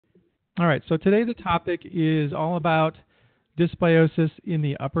All right, so today the topic is all about dysbiosis in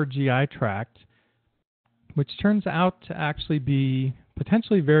the upper GI tract, which turns out to actually be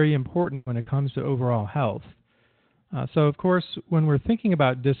potentially very important when it comes to overall health. So, of course, when we're thinking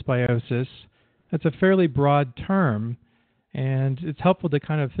about dysbiosis, that's a fairly broad term, and it's helpful to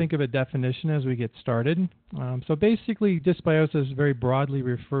kind of think of a definition as we get started. So basically, dysbiosis very broadly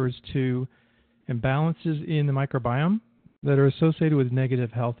refers to imbalances in the microbiome that are associated with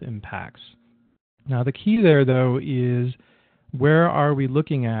negative health impacts. Now, the key there, though, is where are we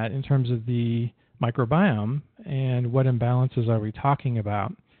looking at in terms of the microbiome and what imbalances are we talking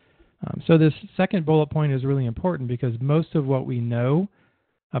about? So this second bullet point is really important because most of what we know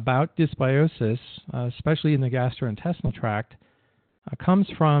about dysbiosis, especially in the gastrointestinal tract, comes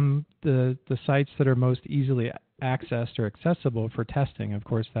from the sites that are most easily accessed or accessible for testing. Of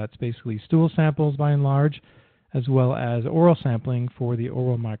course, that's basically stool samples by and large, as well as oral sampling for the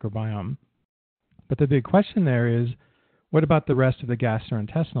oral microbiome. But the big question there is, what about the rest of the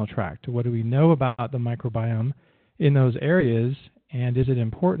gastrointestinal tract? What do we know about the microbiome in those areas, and is it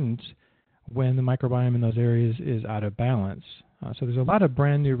important when the microbiome in those areas is out of balance? So there's a lot of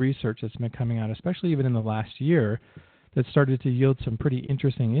brand new research that's been coming out, especially even in the last year, that started to yield some pretty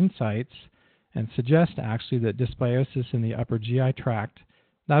interesting insights and suggest actually that dysbiosis in the upper GI tract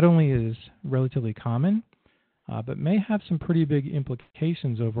not only is relatively common, but may have some pretty big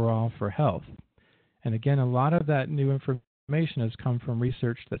implications overall for health. And again, a lot of that new information has come from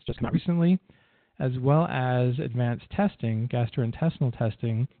research that's just come out recently, as well as advanced testing, gastrointestinal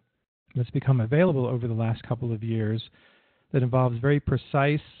testing, that's become available over the last couple of years that involves very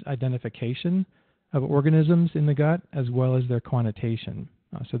precise identification of organisms in the gut as well as their quantitation.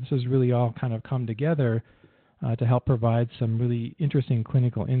 So this has really all kind of come together to help provide some really interesting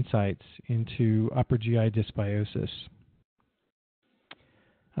clinical insights into upper GI dysbiosis.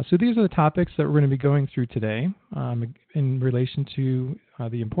 So these are the topics that we're going to be going through today in relation to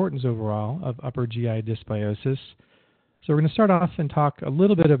the importance overall of upper GI dysbiosis. So we're going to start off and talk a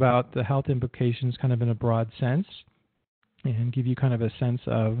little bit about the health implications kind of in a broad sense and give you kind of a sense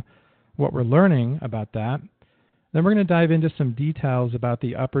of what we're learning about that. Then we're going to dive into some details about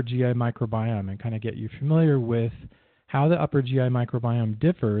the upper GI microbiome and kind of get you familiar with how the upper GI microbiome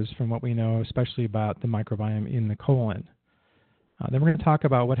differs from what we know, especially about the microbiome in the colon. Then we're going to talk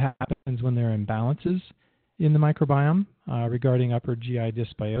about what happens when there are imbalances in the microbiome regarding upper GI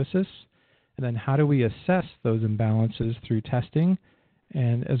dysbiosis, and then how do we assess those imbalances through testing,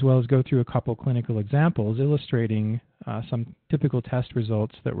 and as well as go through a couple clinical examples illustrating some typical test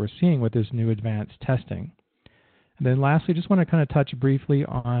results that we're seeing with this new advanced testing. And then lastly, just want to kind of touch briefly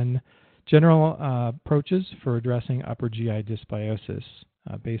on general approaches for addressing upper GI dysbiosis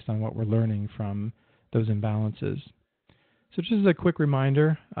based on what we're learning from those imbalances. So just as a quick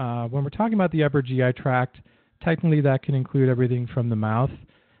reminder, when we're talking about the upper GI tract, technically that can include everything from the mouth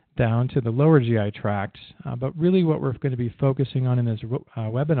down to the lower GI tract. But really what we're going to be focusing on in this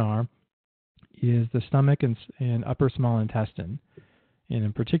webinar is the stomach and upper small intestine, and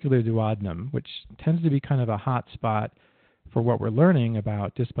in particular duodenum, which tends to be kind of a hot spot for what we're learning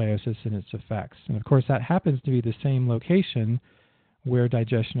about dysbiosis and its effects. And of course that happens to be the same location where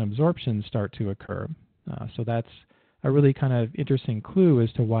digestion absorptions start to occur. So that's a really kind of interesting clue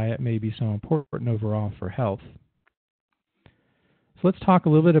as to why it may be so important overall for health. So let's talk a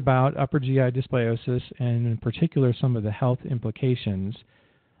little bit about upper GI dysbiosis and in particular some of the health implications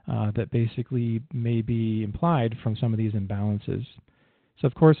that basically may be implied from some of these imbalances. So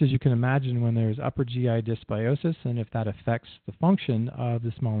of course, as you can imagine, when there's upper GI dysbiosis and if that affects the function of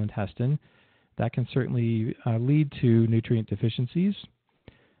the small intestine, that can certainly lead to nutrient deficiencies,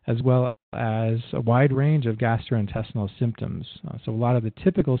 as well as a wide range of gastrointestinal symptoms. So a lot of the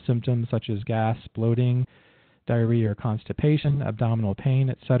typical symptoms such as gas, bloating, diarrhea or constipation, abdominal pain,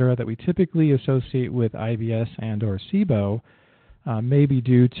 etc., that we typically associate with IBS and or SIBO may be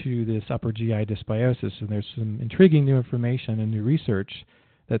due to this upper GI dysbiosis. And there's some intriguing new information and new research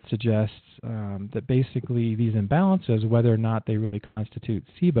that suggests that basically these imbalances, whether or not they really constitute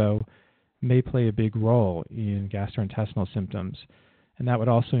SIBO, may play a big role in gastrointestinal symptoms. And that would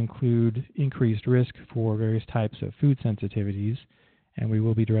also include increased risk for various types of food sensitivities, and we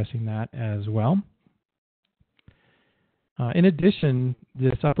will be addressing that as well. In addition,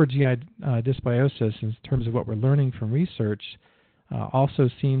 this upper GI dysbiosis, in terms of what we're learning from research, also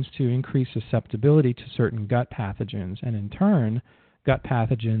seems to increase susceptibility to certain gut pathogens, and in turn, gut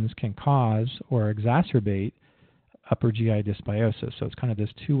pathogens can cause or exacerbate upper GI dysbiosis. So it's kind of this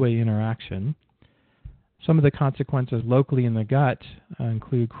two-way interaction. Some of the consequences locally in the gut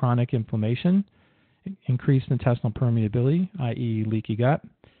include chronic inflammation, increased intestinal permeability, i.e. leaky gut,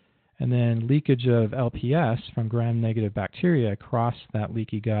 and then leakage of LPS from gram-negative bacteria across that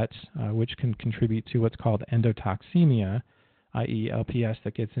leaky gut, which can contribute to what's called endotoxemia, i.e. LPS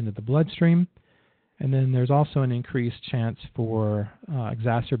that gets into the bloodstream. And then there's also an increased chance for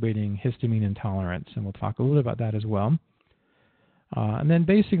exacerbating histamine intolerance, and we'll talk a little bit about that as well. And then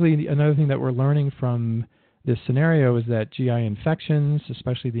basically another thing that we're learning from this scenario is that GI infections,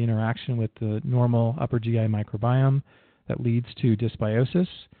 especially the interaction with the normal upper GI microbiome that leads to dysbiosis,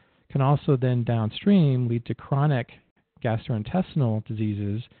 can also then downstream lead to chronic gastrointestinal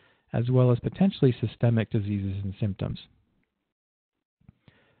diseases as well as potentially systemic diseases and symptoms.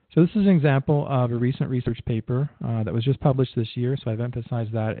 So this is an example of a recent research paper that was just published this year, so I've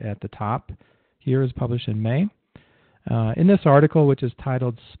emphasized that at the top. Here is published in May. In this article, which is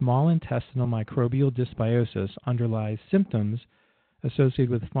titled Small Intestinal Microbial Dysbiosis Underlies Symptoms Associated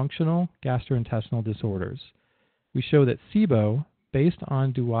with Functional Gastrointestinal Disorders, we show that SIBO, based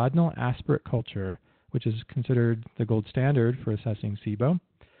on duodenal aspirate culture, which is considered the gold standard for assessing SIBO,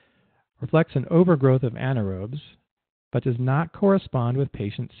 reflects an overgrowth of anaerobes, but does not correspond with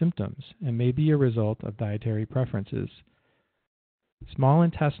patient symptoms and may be a result of dietary preferences. Small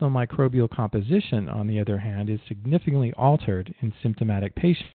intestinal microbial composition, on the other hand, is significantly altered in symptomatic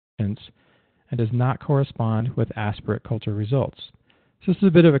patients and does not correspond with aspirate culture results. So this is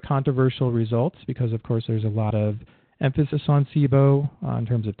a bit of a controversial result because, of course, there's a lot of emphasis on SIBO in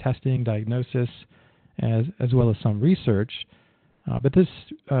terms of testing, diagnosis, as well as some research. But this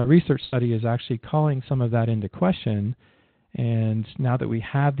research study is actually calling some of that into question. And now that we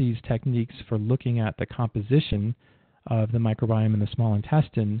have these techniques for looking at the composition of the microbiome in the small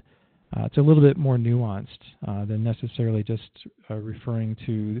intestine, it's a little bit more nuanced than necessarily just referring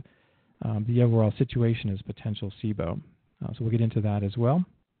to the overall situation as potential SIBO. So we'll get into that as well.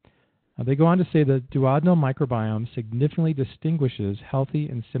 They go on to say that duodenal microbiome significantly distinguishes healthy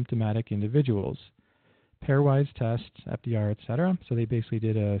and symptomatic individuals. Pairwise tests, FDR, etc. So they basically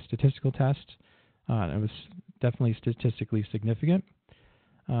did a statistical test. And it was definitely statistically significant,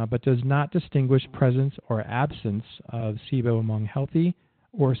 but does not distinguish presence or absence of SIBO among healthy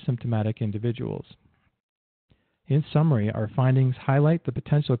or symptomatic individuals. In summary, our findings highlight the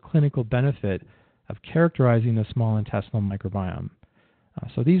potential clinical benefit of characterizing the small intestinal microbiome.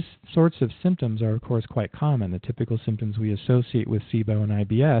 So these sorts of symptoms are, of course, quite common, the typical symptoms we associate with SIBO and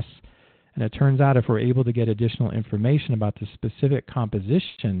IBS. And it turns out if we're able to get additional information about the specific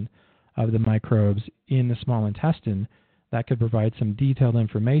composition of the microbes in the small intestine, that could provide some detailed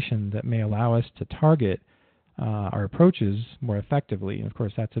information that may allow us to target our approaches more effectively. And of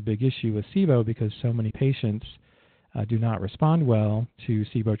course, that's a big issue with SIBO because so many patients do not respond well to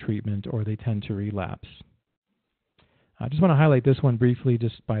SIBO treatment or they tend to relapse. I just want to highlight this one briefly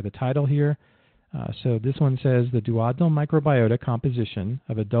just by the title here. So this one says the duodenal microbiota composition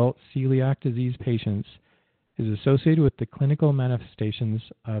of adult celiac disease patients is associated with the clinical manifestations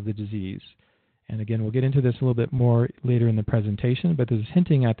of the disease. And again, we'll get into this a little bit more later in the presentation, but this is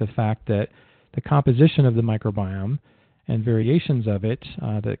hinting at the fact that the composition of the microbiome and variations of it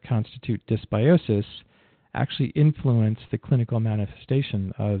that constitute dysbiosis actually influence the clinical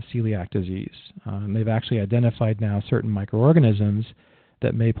manifestation of celiac disease. They've actually identified now certain microorganisms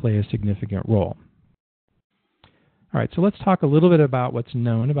that may play a significant role. All right, so let's talk a little bit about what's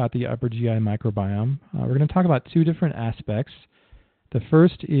known about the upper GI microbiome. We're going to talk about two different aspects. The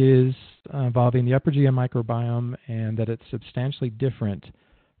first is involving the upper GI microbiome and that it's substantially different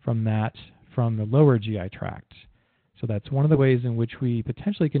from that from the lower GI tract. So that's one of the ways in which we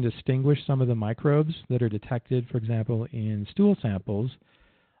potentially can distinguish some of the microbes that are detected, for example, in stool samples.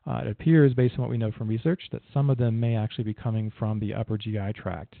 It appears, based on what we know from research, that some of them may actually be coming from the upper GI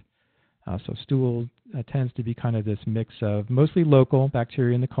tract. So stool tends to be kind of this mix of mostly local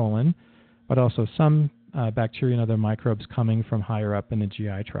bacteria in the colon, but also some bacteria and other microbes coming from higher up in the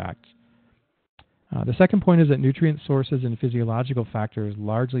GI tract. The second point is that nutrient sources and physiological factors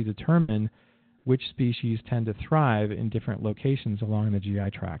largely determine which species tend to thrive in different locations along the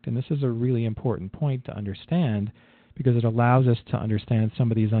GI tract. And this is a really important point to understand because it allows us to understand some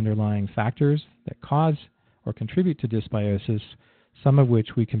of these underlying factors that cause or contribute to dysbiosis, some of which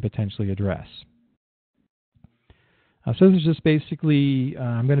we can potentially address. So this is just basically,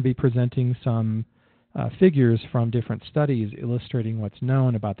 I'm going to be presenting some figures from different studies illustrating what's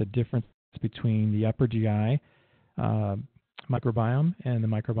known about the difference between the upper GI microbiome and the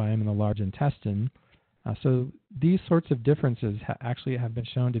microbiome in the large intestine. So these sorts of differences actually have been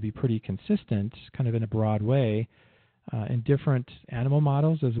shown to be pretty consistent, kind of in a broad way, in different animal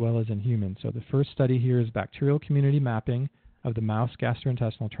models as well as in humans. So the first study here is bacterial community mapping of the mouse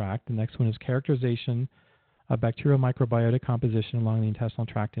gastrointestinal tract. The next one is characterization bacterial microbiota composition along the intestinal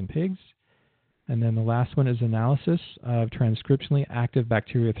tract in pigs. And then the last one is analysis of transcriptionally active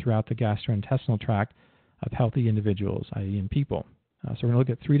bacteria throughout the gastrointestinal tract of healthy individuals, i.e. in people. So we're going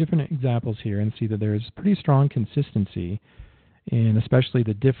to look at 3 different examples here and see that there's pretty strong consistency in especially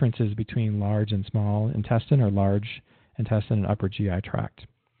the differences between large and small intestine, or large intestine and upper GI tract.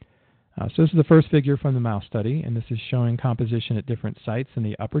 So this is the first figure from the mouse study, and this is showing composition at different sites in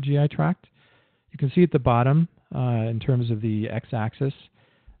the upper GI tract. You can see at the bottom, in terms of the x-axis,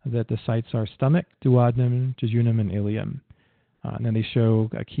 that the sites are stomach, duodenum, jejunum, and ileum. And then they show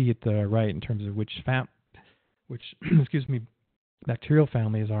a key at the right in terms of which bacterial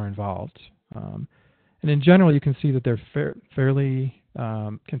families are involved. And in general, you can see that they're fairly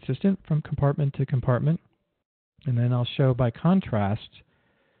consistent from compartment to compartment. And then I'll show by contrast,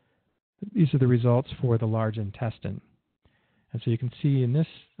 these are the results for the large intestine. And so you can see in this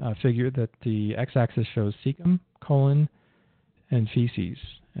figure that the x-axis shows cecum, colon, and feces.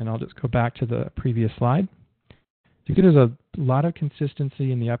 And I'll just go back to the previous slide. So there's a lot of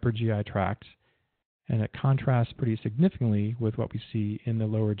consistency in the upper GI tract, and it contrasts pretty significantly with what we see in the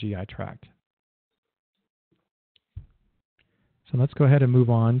lower GI tract. So let's go ahead and move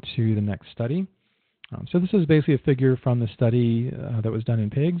on to the next study. So this is basically a figure from the study that was done in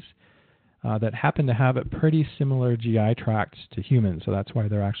pigs that happened to have a pretty similar GI tract to humans. So that's why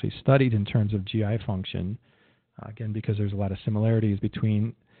they're actually studied in terms of GI function. Again, because there's a lot of similarities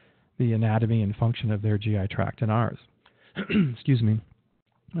between the anatomy and function of their GI tract and ours. Excuse me.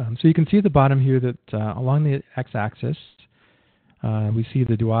 So you can see at the bottom here that along the x-axis, we see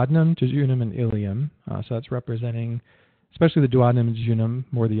the duodenum, jejunum, and ileum. So that's representing, especially the duodenum and jejunum,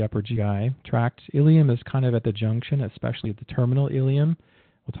 more the upper GI tract. Ileum is kind of at the junction, especially at the terminal ileum.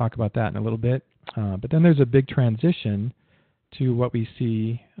 We'll talk about that in a little bit. But then there's a big transition to what we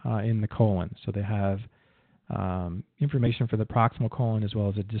see in the colon. So they have information for the proximal colon as well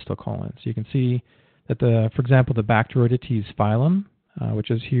as the distal colon. So you can see that, for example, the Bacteroidetes phylum, which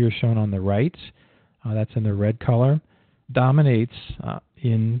is here shown on the right, that's in the red color, dominates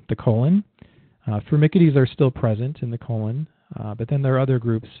in the colon. Firmicutes are still present in the colon, but then there are other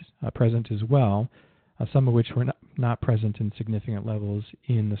groups present as well, some of which were not present in significant levels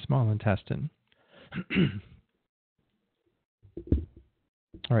in the small intestine.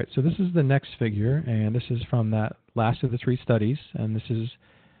 All right, so this is the next figure, and this is from that last of the 3 studies, and this is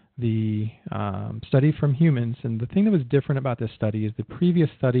the study from humans. And the thing that was different about this study is the previous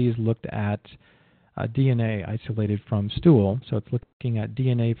studies looked at DNA isolated from stool, so it's looking at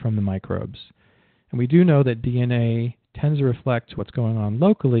DNA from the microbes. And we do know that DNA tends to reflect what's going on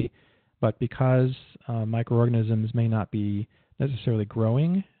locally, but because microorganisms may not be necessarily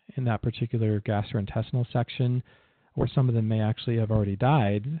growing in that particular gastrointestinal section, or some of them may actually have already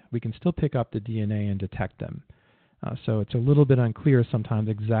died, we can still pick up the DNA and detect them. So it's a little bit unclear sometimes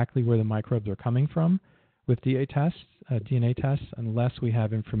exactly where the microbes are coming from with DNA tests, unless we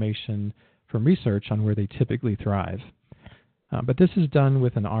have information from research on where they typically thrive. But this is done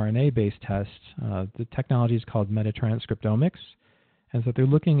with an RNA-based test. The technology is called metatranscriptomics, and so they're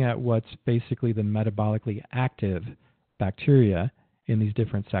looking at what's basically the metabolically active bacteria in these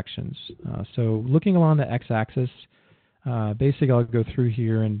different sections. So looking along the x-axis, basically I'll go through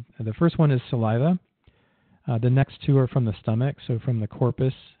here, and the first one is saliva. The next 2 are from the stomach, so from the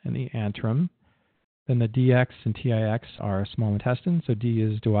corpus and the antrum. Then the DX and TIX are small intestine, so D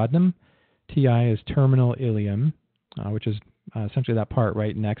is duodenum. TI is terminal ileum, which is essentially that part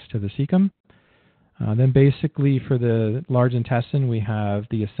right next to the cecum. Then basically for the large intestine, we have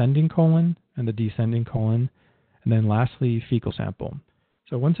the ascending colon and the descending colon, and then lastly, fecal sample.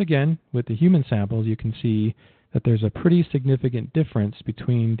 So once again, with the human samples, you can see that there's a pretty significant difference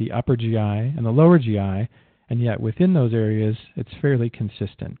between the upper GI and the lower GI, and yet within those areas, it's fairly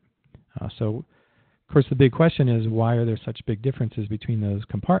consistent. So, of course, the big question is, why are there such big differences between those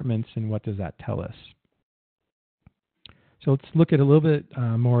compartments, and what does that tell us? So let's look at a little bit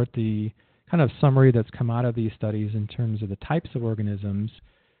more at the kind of summary that's come out of these studies in terms of the types of organisms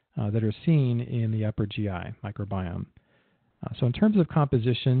that are seen in the upper GI microbiome. So in terms of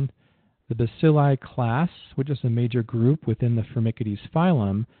composition, the bacilli class, which is a major group within the Firmicutes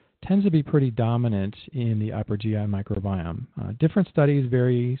phylum, tends to be pretty dominant in the upper GI microbiome. Different studies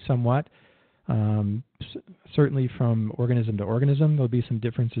vary somewhat. Certainly from organism to organism, there'll be some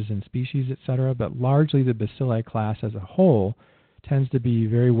differences in species, etc., but largely the bacilli class as a whole tends to be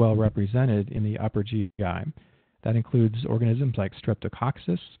very well represented in the upper GI. That includes organisms like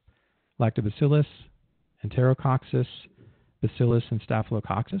Streptococcus, Lactobacillus, Enterococcus, Bacillus, and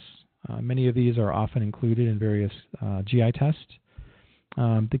Staphylococcus. Many of these are often included in various GI tests.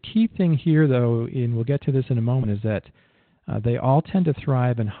 The key thing here, though, and we'll get to this in a moment, is that they all tend to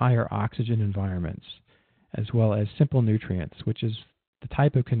thrive in higher oxygen environments, as well as simple nutrients, which is the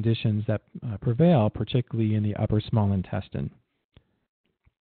type of conditions that prevail, particularly in the upper small intestine.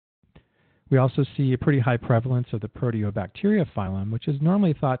 We also see a pretty high prevalence of the proteobacteria phylum, which is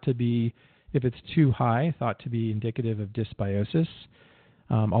normally thought to be, if it's too high, thought to be indicative of dysbiosis.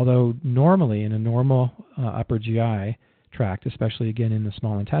 Although normally in a normal upper GI tract, especially again in the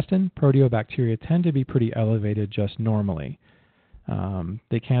small intestine, proteobacteria tend to be pretty elevated just normally.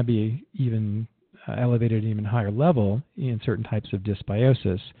 They can be even elevated at an even higher level in certain types of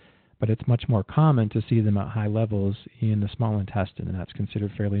dysbiosis, but it's much more common to see them at high levels in the small intestine, and that's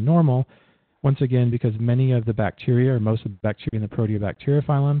considered fairly normal. Once again, because many of the bacteria, or most of the bacteria in the proteobacteria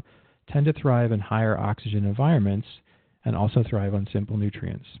phylum, tend to thrive in higher oxygen environments and also thrive on simple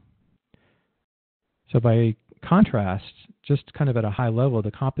nutrients. So by contrast, just kind of at a high level, the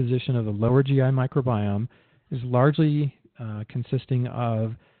composition of the lower GI microbiome is largely consisting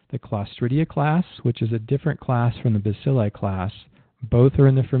of the Clostridia class, which is a different class from the Bacilli class. Both are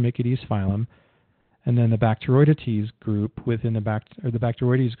in the Firmicutes phylum. And then the Bacteroidetes group within the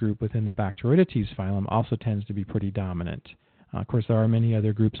Bacteroides group within the Bacteroidetes phylum also tends to be pretty dominant. Of course, there are many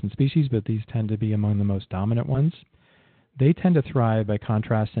other groups and species, but these tend to be among the most dominant ones. They tend to thrive, by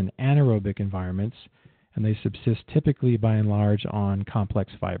contrast, in anaerobic environments, and they subsist typically, by and large, on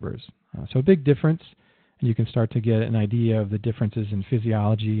complex fibers. So a big difference, and you can start to get an idea of the differences in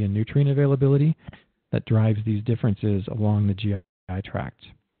physiology and nutrient availability that drives these differences along the GI tract.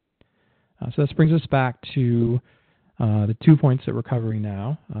 So this brings us back to the 2 points that we're covering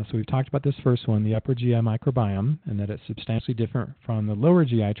now. So we've talked about this first one, the upper GI microbiome, and that it's substantially different from the lower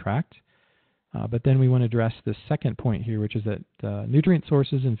GI tract. But then we want to address the second point here, which is that nutrient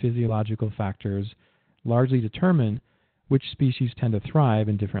sources and physiological factors largely determine which species tend to thrive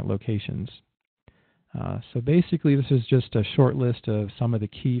in different locations. So basically, this is just a short list of some of the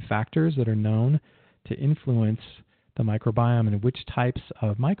key factors that are known to influence the microbiome and which types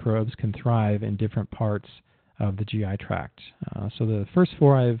of microbes can thrive in different parts of the GI tract. So the first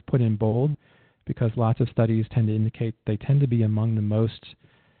four I've put in bold because lots of studies tend to indicate they tend to be among the most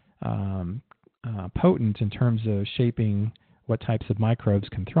potent in terms of shaping what types of microbes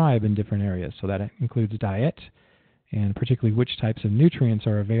can thrive in different areas. So that includes diet and particularly which types of nutrients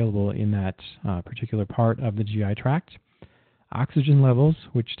are available in that particular part of the GI tract. Oxygen levels,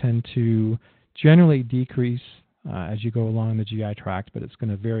 which tend to generally decrease as you go along the GI tract, but it's going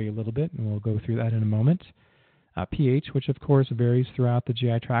to vary a little bit, and we'll go through that in a moment. pH, which of course varies throughout the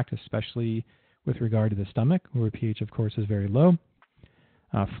GI tract, especially with regard to the stomach, where pH of course is very low.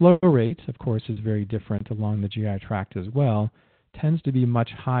 Flow rate, of course, is very different along the GI tract as well. Tends to be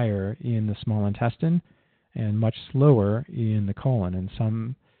much higher in the small intestine and much slower in the colon, and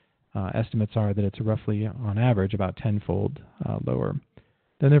some estimates are that it's roughly, on average, about tenfold lower.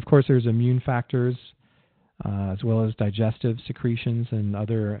 Then, of course, there's immune factors, as well as digestive secretions and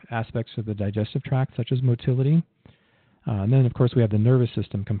other aspects of the digestive tract, such as motility. And then, of course, we have the nervous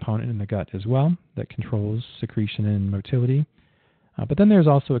system component in the gut as well that controls secretion and motility. But then there's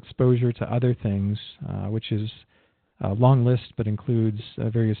also exposure to other things, which is a long list, but includes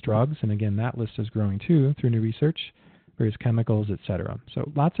various drugs. And again, that list is growing too through new research, various chemicals, etc.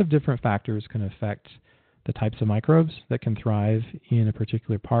 So lots of different factors can affect the types of microbes that can thrive in a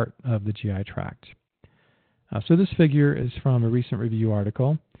particular part of the GI tract. So this figure is from a recent review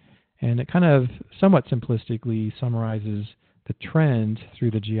article, and it kind of somewhat simplistically summarizes the trend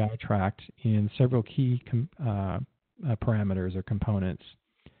through the GI tract in several key parameters or components.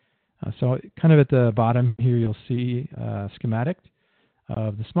 So kind of at the bottom here, you'll see a schematic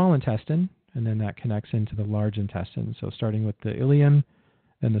of the small intestine, and then that connects into the large intestine. So starting with the ileum,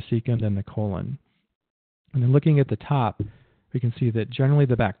 then the cecum, then the colon. And then looking at the top, we can see that generally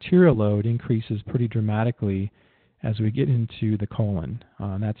the bacterial load increases pretty dramatically as we get into the colon.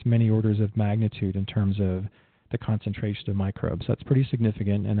 That's many orders of magnitude in terms of the concentration of microbes. That's pretty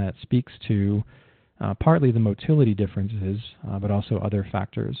significant, and that speaks to partly the motility differences, but also other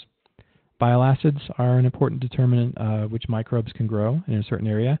factors. Bile acids are an important determinant of which microbes can grow in a certain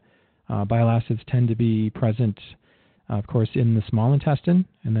area. Bile acids tend to be present, of course, in the small intestine,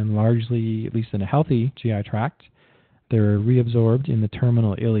 and then largely, at least in a healthy GI tract, they're reabsorbed in the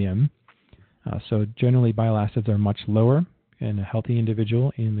terminal ileum. So generally, bile acids are much lower in a healthy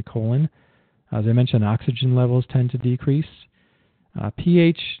individual in the colon. As I mentioned, oxygen levels tend to decrease.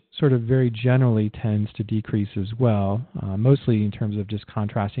 pH sort of very generally tends to decrease as well, mostly in terms of just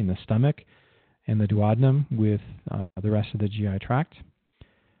contrasting the stomach and the duodenum with the rest of the GI tract.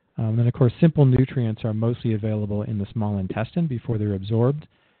 Then, of course, simple nutrients are mostly available in the small intestine before they're absorbed.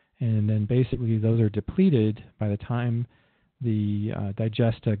 And then basically those are depleted by the time the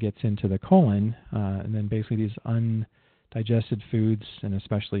digesta gets into the colon. And then basically these undigested foods, and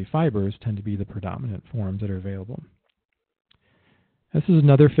especially fibers, tend to be the predominant forms that are available. This is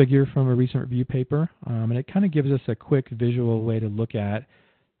another figure from a recent review paper, and it kind of gives us a quick visual way to look at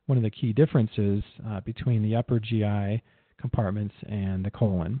one of the key differences between the upper GI compartments and the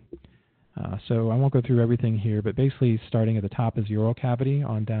colon. So I won't go through everything here, but basically starting at the top is the oral cavity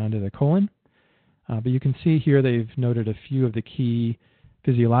on down to the colon. But you can see here they've noted a few of the key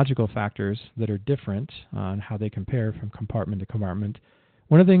physiological factors that are different on how they compare from compartment to compartment.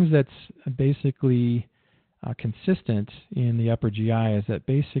 One of the things that's basically consistent in the upper GI is that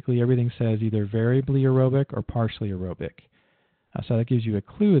basically everything says either variably aerobic or partially aerobic. So that gives you a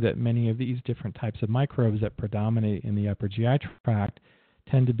clue that many of these different types of microbes that predominate in the upper GI tract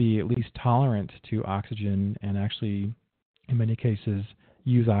tend to be at least tolerant to oxygen and actually, in many cases,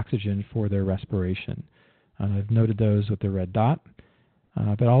 use oxygen for their respiration. I've noted those with the red dot.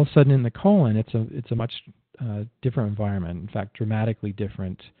 But all of a sudden in the colon, it's a much different environment, in fact, dramatically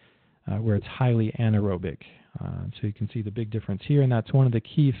different, where it's highly anaerobic. So you can see the big difference here, and that's one of the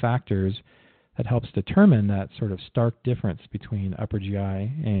key factors that helps determine that sort of stark difference between upper GI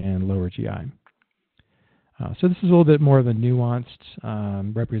and lower GI. So this is a little bit more of a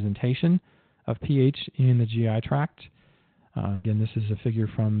nuanced representation of pH in the GI tract. Again, this is a figure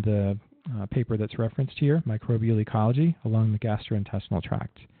from the paper that's referenced here, Microbial Ecology along the gastrointestinal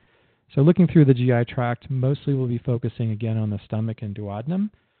tract. So looking through the GI tract, mostly we'll be focusing again on the stomach and duodenum,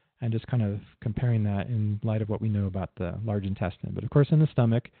 and just kind of comparing that in light of what we know about the large intestine. But of course in the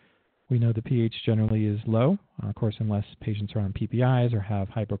stomach, we know the pH generally is low, of course unless patients are on PPIs or have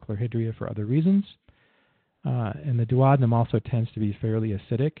hypochlorhydria for other reasons. And the duodenum also tends to be fairly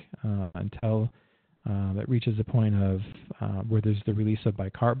acidic until it reaches a point of where there's the release of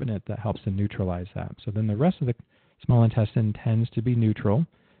bicarbonate that helps to neutralize that. So then the rest of the small intestine tends to be neutral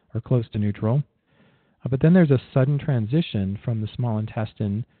or close to neutral. But then there's a sudden transition from the small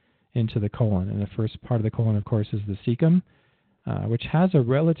intestine into the colon. And the first part of the colon, of course, is the cecum, which has a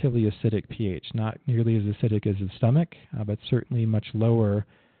relatively acidic pH, not nearly as acidic as the stomach, but certainly much lower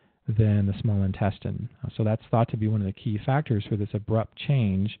than the small intestine. So that's thought to be one of the key factors for this abrupt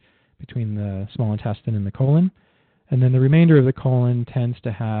change between the small intestine and the colon. And then the remainder of the colon tends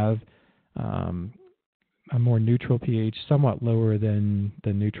to have a more neutral pH, somewhat lower than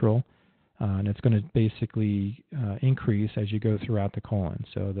neutral, and it's going to basically increase as you go throughout the colon.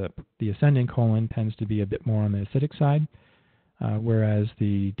 So the ascending colon tends to be a bit more on the acidic side, whereas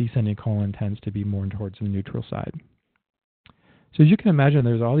the descending colon tends to be more towards the neutral side. So as you can imagine,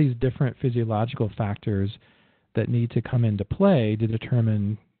 there's all these different physiological factors that need to come into play to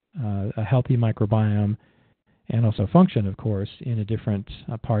determine a healthy microbiome and also function, of course, in a different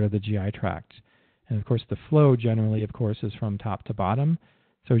part of the GI tract. And of course, the flow generally, of course, is from top to bottom.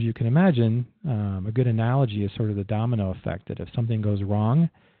 So as you can imagine, a good analogy is sort of the domino effect, that if something goes wrong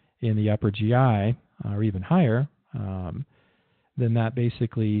in the upper GI or even higher, then that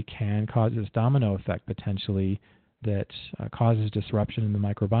basically can cause this domino effect potentially that causes disruption in the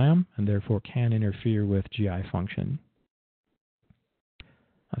microbiome and therefore can interfere with GI function.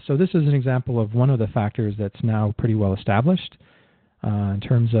 So this is an example of one of the factors that's now pretty well established in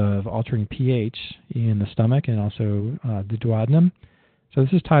terms of altering pH in the stomach and also the duodenum. So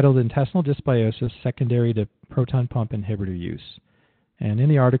this is titled Intestinal Dysbiosis Secondary to Proton Pump Inhibitor Use. And in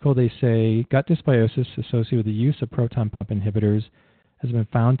the article they say gut dysbiosis associated with the use of proton pump inhibitors has been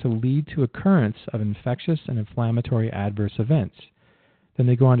found to lead to occurrence of infectious and inflammatory adverse events. Then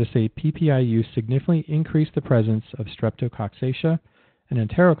they go on to say PPI use significantly increased the presence of streptococcacea and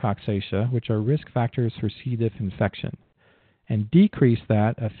enterococcacea, which are risk factors for C. diff infection, and decreased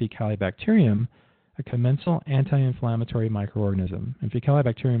that of Faecalibacterium, a commensal anti-inflammatory microorganism. And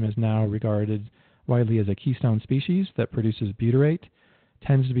Faecalibacterium is now regarded widely as a keystone species that produces butyrate,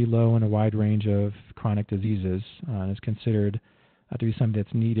 tends to be low in a wide range of chronic diseases, and is considered to be something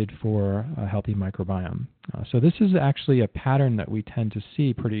that's needed for a healthy microbiome. So this is actually a pattern that we tend to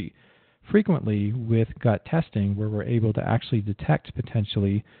see pretty frequently with gut testing, where we're able to actually detect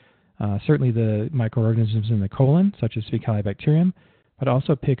potentially certainly the microorganisms in the colon, such as Faecalibacterium, but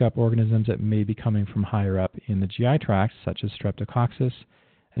also pick up organisms that may be coming from higher up in the GI tract, such as Streptococcus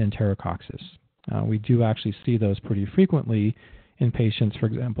and Enterococcus. We do actually see those pretty frequently in patients, for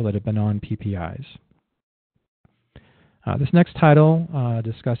example, that have been on PPIs. This next article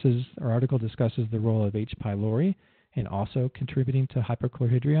discusses the role of H. pylori in also contributing to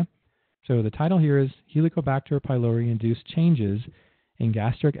hypochlorhydria. So the title here is Helicobacter pylori induced changes in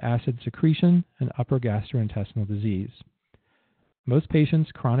gastric acid secretion and upper gastrointestinal disease. Most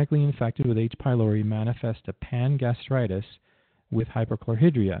patients chronically infected with H. pylori manifest a pangastritis with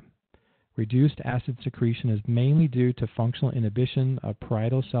hyperchlorhydria. Reduced acid secretion is mainly due to functional inhibition of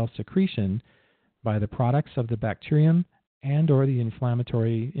parietal cell secretion by the products of the bacterium and or the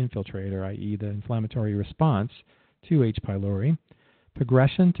inflammatory infiltrator, i.e. the inflammatory response to H. pylori.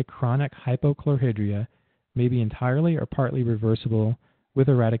 Progression to chronic hypochlorhydria may be entirely or partly reversible with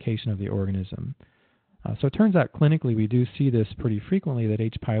eradication of the organism. So it turns out clinically we do see this pretty frequently, that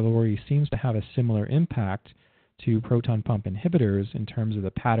H. pylori seems to have a similar impact to proton pump inhibitors in terms of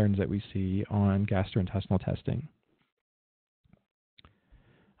the patterns that we see on gastrointestinal testing.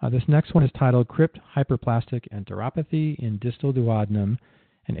 This next one is titled Crypt Hyperplastic Enteropathy in Distal Duodenum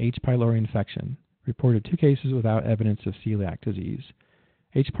and H. pylori Infection. Reported 2 cases without evidence of celiac disease.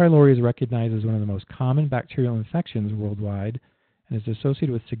 H. pylori is recognized as one of the most common bacterial infections worldwide and is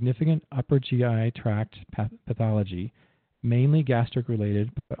associated with significant upper GI tract pathology, mainly gastric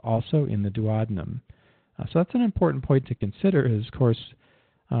related, but also in the duodenum. So that's an important point to consider is, of course,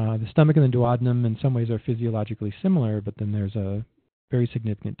 the stomach and the duodenum in some ways are physiologically similar, but then there's a very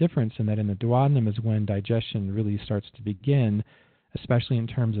significant difference in that in the duodenum is when digestion really starts to begin, especially in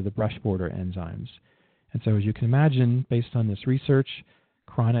terms of the brush border enzymes. And so as you can imagine, based on this research,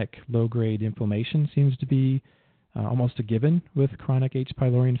 chronic low-grade inflammation seems to be almost a given with chronic H.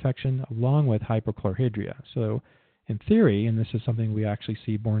 pylori infection, along with hyperchlorhydria. So in theory, and this is something we actually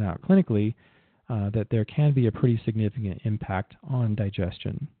see borne out clinically, that there can be a pretty significant impact on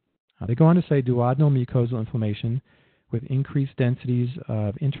digestion. They go on to say duodenal mucosal inflammation with increased densities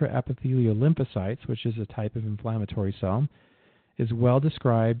of intraepithelial lymphocytes, which is a type of inflammatory cell, is well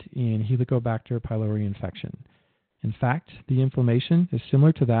described in Helicobacter pylori infection. In fact, the inflammation is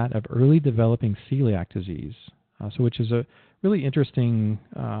similar to that of early developing celiac disease, which is a really interesting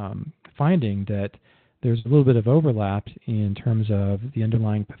finding that there's a little bit of overlap in terms of the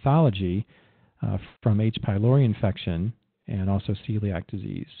underlying pathology from H. pylori infection and also celiac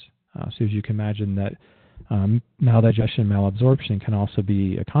disease. So as you can imagine that maldigestion, malabsorption can also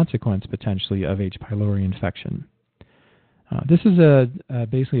be a consequence potentially of H. pylori infection. This is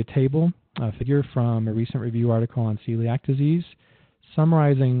basically a table, a figure from a recent review article on celiac disease,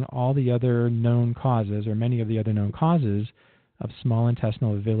 summarizing all the other known causes, or many of the other known causes, of small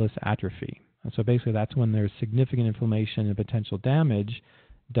intestinal villus atrophy. So basically that's when there's significant inflammation and potential damage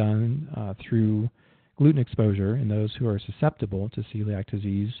done through gluten exposure in those who are susceptible to celiac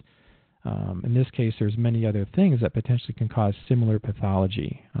disease. In this case, there's many other things that potentially can cause similar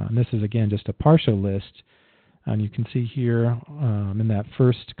pathology. And this is, again, just a partial list. And you can see here in that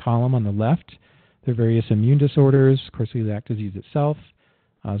first column on the left, there are various immune disorders, of course, celiac disease itself,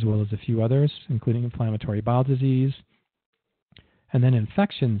 as well as a few others, including inflammatory bowel disease. And then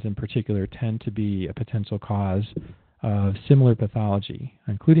infections in particular tend to be a potential cause of similar pathology,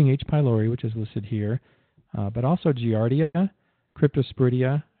 including H. pylori, which is listed here, but also Giardia,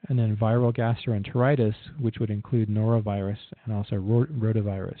 Cryptosporidia, and then viral gastroenteritis, which would include norovirus and also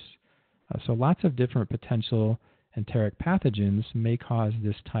rotavirus. So lots of different potential enteric pathogens may cause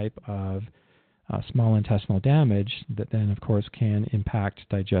this type of small intestinal damage that then, of course, can impact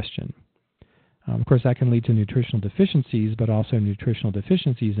digestion. Of course, that can lead to nutritional deficiencies, but also nutritional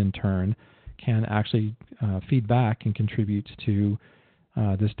deficiencies in turn can actually feed back and contribute to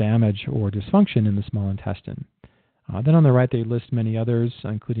this damage or dysfunction in the small intestine. Then on the right, they list many others,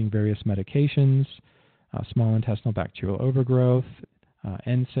 including various medications, small intestinal bacterial overgrowth,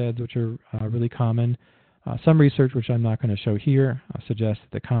 NSAIDs, which are really common. Some research, which I'm not going to show here, suggests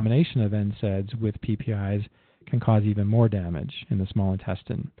that the combination of NSAIDs with PPIs can cause even more damage in the small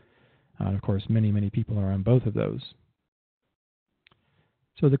intestine. Of course, many, many people are on both of those.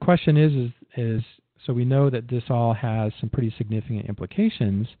 So the question is so we know that this all has some pretty significant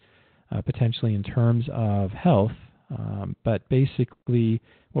implications, potentially in terms of health, but basically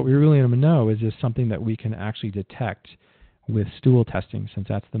what we really want to know is this something that we can actually detect with stool testing, since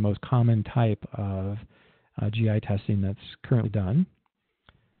that's the most common type of GI testing that's currently done.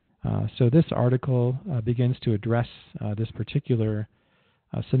 So this article begins to address this particular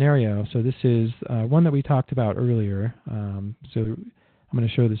scenario. So this is one that we talked about earlier. So I'm going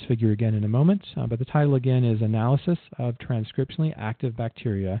to show this figure again in a moment, but the title again is Analysis of Transcriptionally Active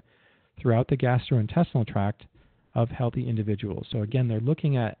Bacteria Throughout the Gastrointestinal Tract of Healthy Individuals. So again, they're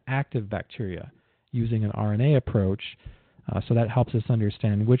looking at active bacteria using an RNA approach, so that helps us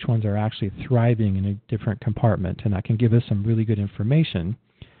understand which ones are actually thriving in a different compartment, and that can give us some really good information.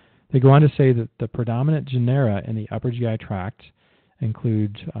 They go on to say that the predominant genera in the upper GI tract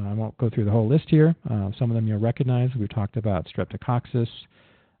include, I won't go through the whole list here. Some of them you'll recognize. We've talked about Streptococcus,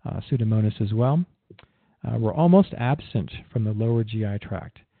 Pseudomonas as well. Were almost absent from the lower GI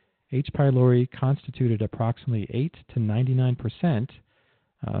tract. H. pylori constituted approximately 8 to 99%.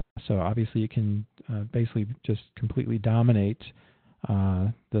 So obviously it can basically just completely dominate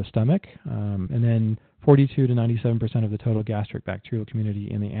the stomach. And then 42 to 97% of the total gastric bacterial community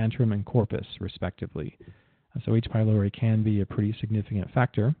in the antrum and corpus, respectively. So H. pylori can be a pretty significant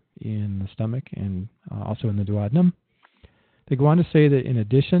factor in the stomach and also in the duodenum. They go on to say that in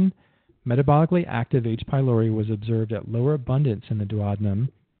addition, metabolically active H. pylori was observed at lower abundance in the duodenum,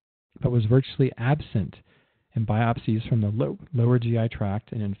 but was virtually absent in biopsies from the lower GI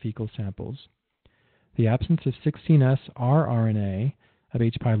tract and in fecal samples. The absence of 16S rRNA of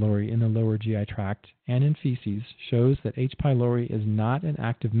H. pylori in the lower GI tract and in feces shows that H. pylori is not an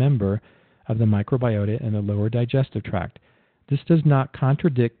active member of the microbiota in the lower digestive tract. This does not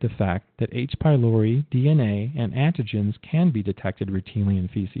contradict the fact that H. pylori DNA and antigens can be detected routinely in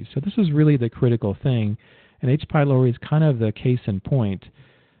feces. So this is really the critical thing, and H. pylori is kind of the case in point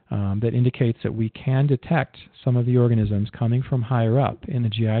that indicates that we can detect some of the organisms coming from higher up in the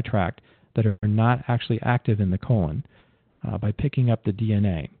GI tract that are not actually active in the colon by picking up the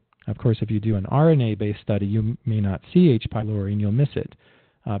DNA. Of course, if you do an RNA-based study, you may not see H. pylori and you'll miss it.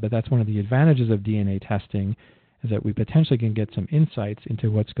 But that's one of the advantages of DNA testing, is that we potentially can get some insights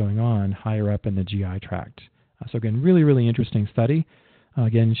into what's going on higher up in the GI tract. So again, really, really interesting study.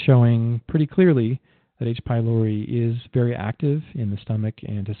 Again, showing pretty clearly that H. pylori is very active in the stomach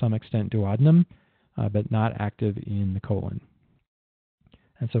and to some extent duodenum, but not active in the colon.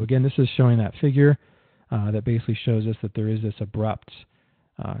 And so again, this is showing that figure that basically shows us that there is this abrupt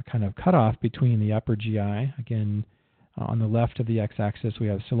kind of cutoff between the upper GI. Again, on the left of the x-axis, we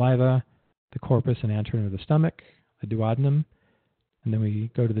have saliva, the corpus and antrum of the stomach, the duodenum, and then we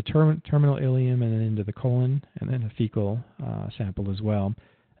go to the terminal ileum and then into the colon, and then a fecal sample as well.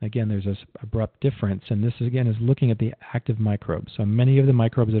 And again, there's this abrupt difference, and this again is looking at the active microbes. So many of the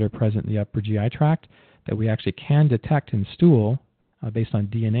microbes that are present in the upper GI tract that we actually can detect in stool based on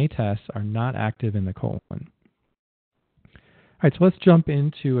DNA tests are not active in the colon. All right, so let's jump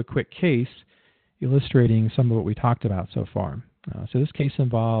into a quick case illustrating some of what we talked about so far. So this case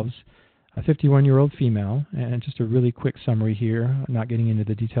involves a 51-year-old female, and just a really quick summary here, not getting into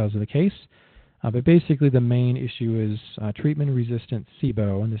the details of the case, but basically the main issue is treatment-resistant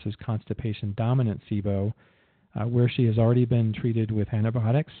SIBO, and this is constipation-dominant SIBO, where she has already been treated with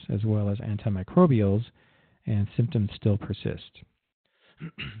antibiotics as well as antimicrobials, and symptoms still persist.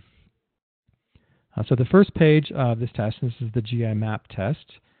 So the first page of this test, this is the GI map test,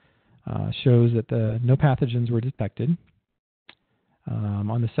 shows that no pathogens were detected.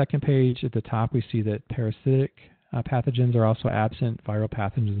 On the second page at the top, we see that parasitic pathogens are also absent, viral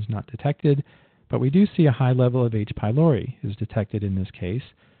pathogens not detected, but we do see a high level of H. pylori is detected in this case,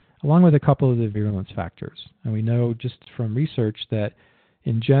 along with a couple of the virulence factors. And we know just from research that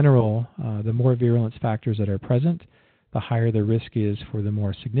in general, the more virulence factors that are present, the higher the risk is for the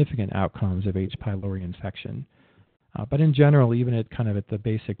more significant outcomes of H. pylori infection. But in general, even at kind of at the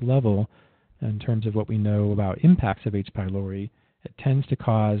basic level, in terms of what we know about impacts of H. pylori, it tends to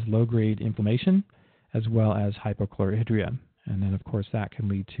cause low-grade inflammation as well as hypochlorhydria. And then, of course, that can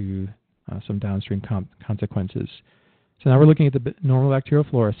lead to some downstream consequences. So now we're looking at the normal bacterial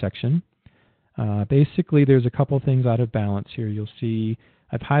flora section. Basically, there's a couple things out of balance here. You'll see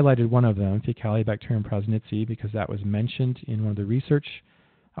I've highlighted one of them, Fecalibacterium prausnitzii, because that was mentioned in one of the research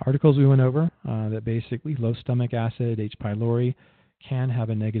articles we went over, that basically low stomach acid, H. pylori, can have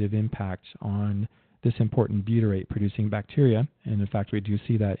a negative impact on this important butyrate-producing bacteria, and in fact, we do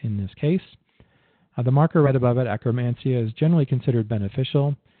see that in this case. The marker right above it, Akkermansia, is generally considered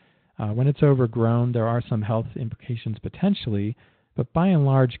beneficial. When it's overgrown, there are some health implications potentially, but by and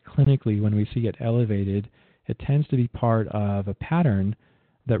large, clinically, when we see it elevated, it tends to be part of a pattern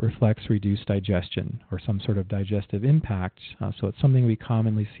that reflects reduced digestion or some sort of digestive impact. So it's something we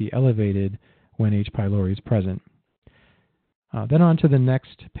commonly see elevated when H. pylori is present. Then on to the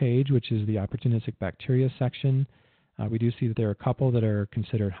next page, which is the opportunistic bacteria section. We do see that there are a couple that are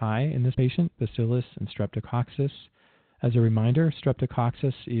considered high in this patient, Bacillus and Streptococcus. As a reminder,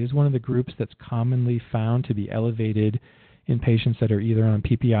 Streptococcus is one of the groups that's commonly found to be elevated in patients that are either on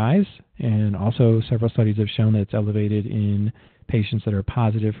PPIs, and also several studies have shown that it's elevated in patients that are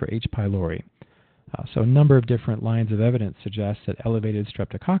positive for H. pylori. So a number of different lines of evidence suggest that elevated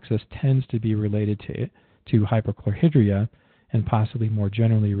Streptococcus tends to be related to hyperchlorhydria and possibly more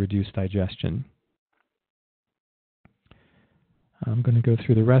generally reduced digestion. I'm going to go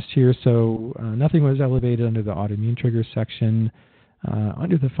through the rest here. So nothing was elevated under the autoimmune triggers section.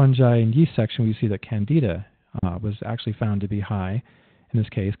 Under the fungi and yeast section, we see that Candida was actually found to be high. In this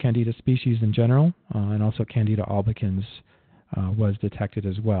case, Candida species in general, and also Candida albicans was detected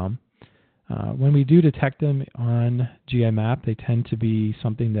as well. When we do detect them on GI map, they tend to be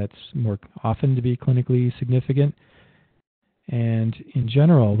something that's more often to be clinically significant. And in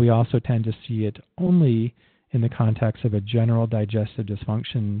general, we also tend to see it only in the context of a general digestive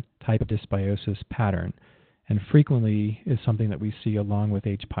dysfunction type of dysbiosis pattern, and frequently is something that we see along with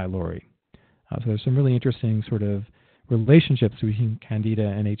H. pylori. So there's some really interesting sort of relationships between Candida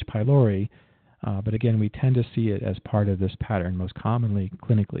and H. pylori, but again, we tend to see it as part of this pattern, most commonly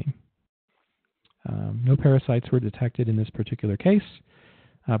clinically. No parasites were detected in this particular case,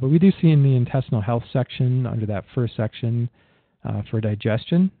 but we do see in the intestinal health section, under that first section for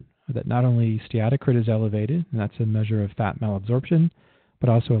digestion, that not only steatocrit is elevated, and that's a measure of fat malabsorption, but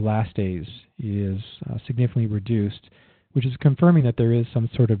also elastase is significantly reduced, which is confirming that there is some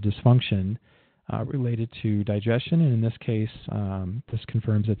sort of dysfunction related to digestion, and in this case, this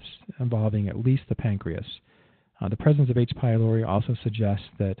confirms it's involving at least the pancreas. The presence of H. pylori also suggests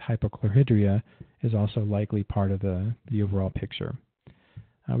that hypochlorhydria is also likely part of the overall picture.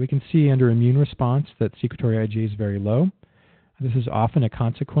 We can see under immune response that secretory IgA is very low. This is often a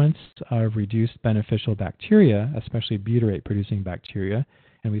consequence of reduced beneficial bacteria, especially butyrate-producing bacteria,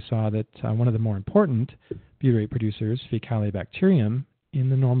 and we saw that one of the more important butyrate producers, Faecalibacterium, in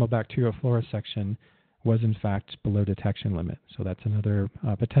the normal bacterial flora section was in fact below detection limit. So that's another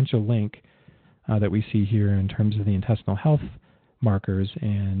potential link that we see here in terms of the intestinal health markers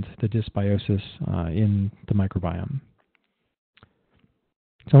and the dysbiosis in the microbiome.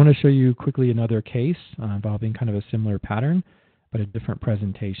 So I want to show you quickly another case involving kind of a similar pattern, but a different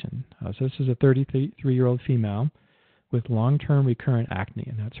presentation. So this is a 33-year-old female with long-term recurrent acne,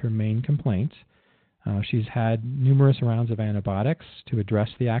 and that's her main complaint. She's had numerous rounds of antibiotics to address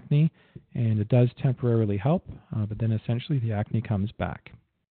the acne, and it does temporarily help, but then essentially the acne comes back.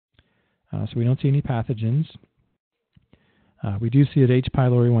 So we don't see any pathogens. We do see that H.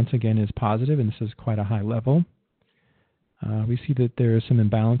 pylori once again is positive, and this is quite a high level. We see that there are some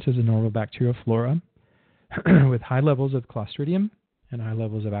imbalances in normal bacterial flora with high levels of Clostridium and high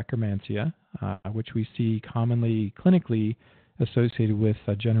levels of Akkermansia, which we see commonly clinically associated with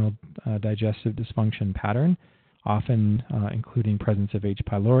a general digestive dysfunction pattern, often including presence of H.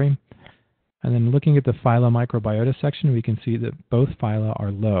 pylori. And then looking at the phyla-microbiota section, we can see that both phyla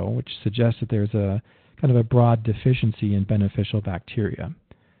are low, which suggests that there's a kind of a broad deficiency in beneficial bacteria.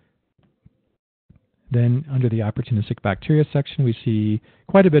 Then under the opportunistic bacteria section, we see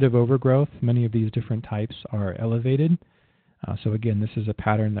quite a bit of overgrowth. Many of these different types are elevated. So again, this is a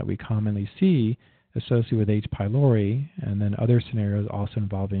pattern that we commonly see associated with H. pylori, and then other scenarios also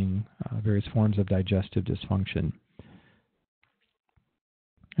involving various forms of digestive dysfunction.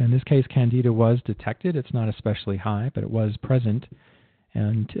 In this case, Candida was detected. It's not especially high, but it was present.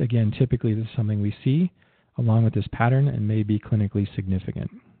 And again, typically this is something we see along with this pattern and may be clinically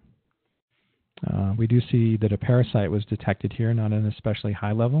significant. We do see that a parasite was detected here, not at an especially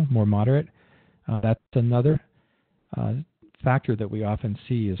high level, more moderate. That's another factor that we often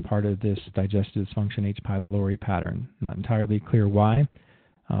see as part of this digestive dysfunction H. pylori pattern. Not entirely clear why,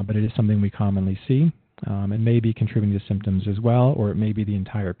 but it is something we commonly see. It may be contributing to symptoms as well, or it may be the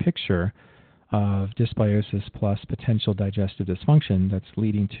entire picture of dysbiosis plus potential digestive dysfunction that's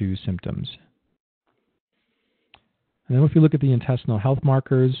leading to symptoms. And then if you look at the intestinal health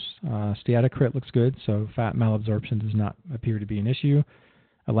markers, steatocrit looks good, so fat malabsorption does not appear to be an issue.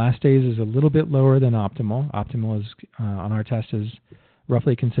 Elastase is a little bit lower than optimal. Optimal is, on our test, is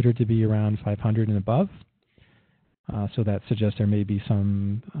roughly considered to be around 500 and above. So that suggests there may be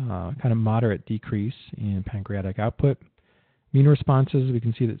some kind of moderate decrease in pancreatic output. Immune responses, we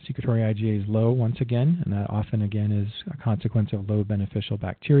can see that secretory IgA is low once again, and that often again is a consequence of low beneficial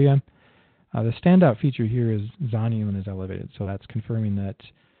bacteria. The standout feature here is zonulin is elevated, so that's confirming that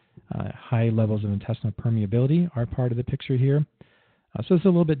high levels of intestinal permeability are part of the picture here. So it's a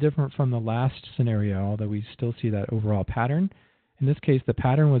little bit different from the last scenario, although we still see that overall pattern. In this case, the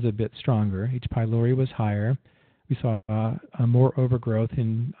pattern was a bit stronger. H. pylori was higher. We saw a more overgrowth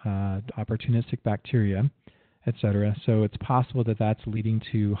in opportunistic bacteria, etc. So it's possible that that's leading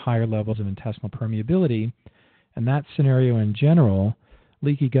to higher levels of intestinal permeability. And that scenario in general,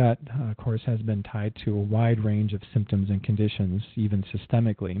 leaky gut, of course, has been tied to a wide range of symptoms and conditions, even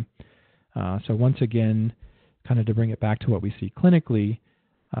systemically. So once again, kind of to bring it back to what we see clinically,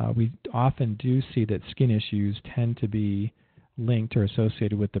 we often do see that skin issues tend to be linked or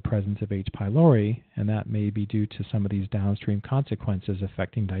associated with the presence of H. pylori, and that may be due to some of these downstream consequences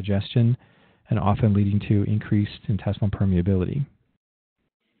affecting digestion and often leading to increased intestinal permeability.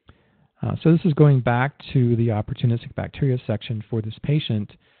 So this is going back to the opportunistic bacteria section for this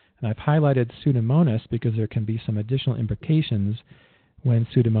patient, and I've highlighted Pseudomonas because there can be some additional implications when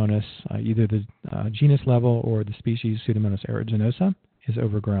Pseudomonas, either the genus level or the species Pseudomonas aeruginosa, is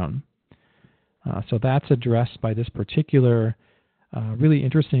overgrown. So that's addressed by this particular really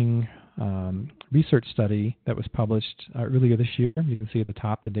interesting research study that was published earlier this year. You can see at the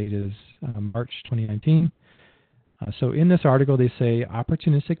top the date is March 2019. So in this article they say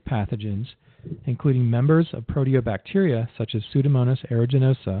opportunistic pathogens, including members of proteobacteria such as Pseudomonas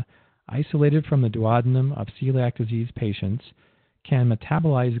aeruginosa, isolated from the duodenum of celiac disease patients, can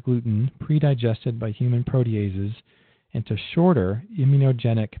metabolize gluten pre-digested by human proteases into shorter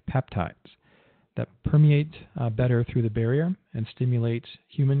immunogenic peptides that permeate better through the barrier and stimulate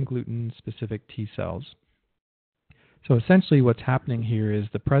human gluten-specific T cells. So essentially what's happening here is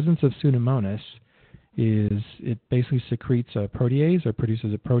the presence of Pseudomonas is it basically secretes a protease or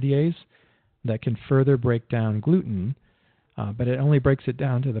produces a protease that can further break down gluten, but it only breaks it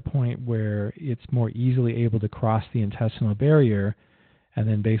down to the point where it's more easily able to cross the intestinal barrier, and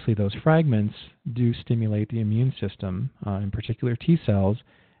then basically those fragments do stimulate the immune system, in particular T cells,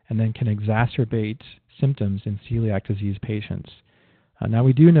 and then can exacerbate symptoms in celiac disease patients. Now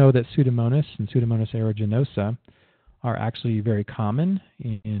we do know that Pseudomonas and Pseudomonas aeruginosa are actually very common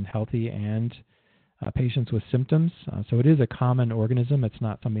in healthy and patients with symptoms. So it is a common organism. It's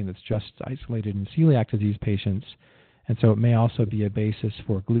not something that's just isolated in celiac disease patients. And so it may also be a basis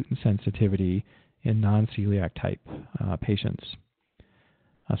for gluten sensitivity in non-celiac type patients.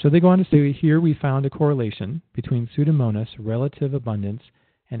 So they go on to say, here we found a correlation between Pseudomonas relative abundance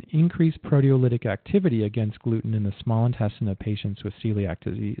and increased proteolytic activity against gluten in the small intestine of patients with celiac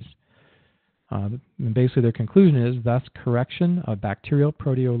disease. And basically their conclusion is, thus correction of bacterial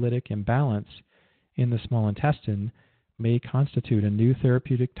proteolytic imbalance in the small intestine may constitute a new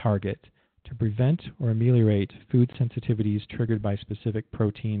therapeutic target to prevent or ameliorate food sensitivities triggered by specific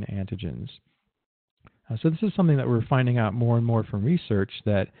protein antigens. So this is something that we're finding out more and more from research,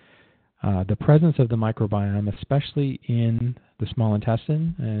 that the presence of the microbiome, especially in the small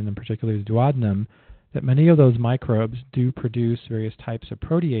intestine and in particular the duodenum, that many of those microbes do produce various types of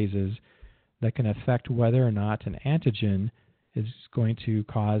proteases that can affect whether or not an antigen is going to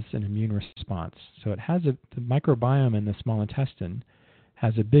cause an immune response. So it has the microbiome in the small intestine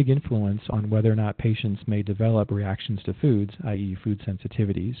has a big influence on whether or not patients may develop reactions to foods, i.e. food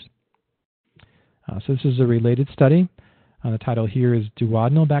sensitivities. So this is a related study. The title here is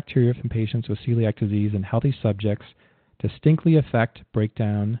Duodenal Bacteria from Patients with Celiac Disease in Healthy Subjects Distinctly Affect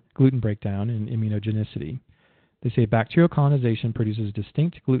Gluten Breakdown and Immunogenicity. They say bacterial colonization produces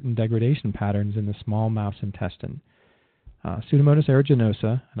distinct gluten degradation patterns in the small mouse intestine. Pseudomonas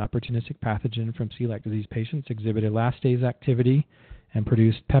aeruginosa, an opportunistic pathogen from celiac disease patients, exhibited elastase activity and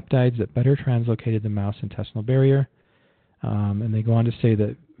produced peptides that better translocated the mouse intestinal barrier. And they go on to say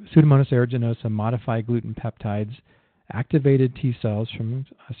that Pseudomonas aeruginosa modified gluten peptides activated T cells from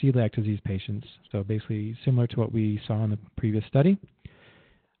celiac disease patients, so basically similar to what we saw in the previous study.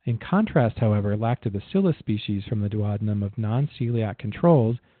 In contrast, however, Lactobacillus species from the duodenum of non-celiac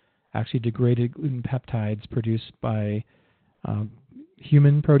controls actually degraded gluten peptides produced by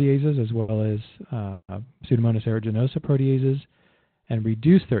human proteases as well as Pseudomonas aeruginosa proteases, and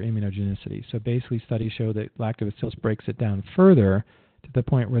reduced their immunogenicity. So basically studies show that Lactobacillus breaks it down further to the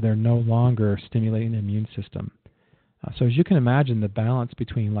point where they're no longer stimulating the immune system. So as you can imagine, the balance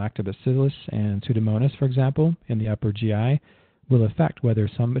between Lactobacillus and Pseudomonas, for example, in the upper GI will affect whether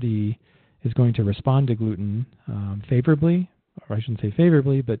somebody is going to respond to gluten favorably, or I shouldn't say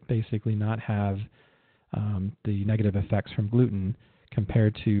favorably, but basically not have the negative effects from gluten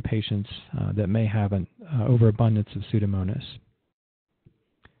compared to patients that may have an overabundance of Pseudomonas.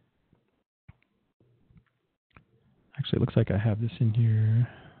 Actually, it looks like I have this in here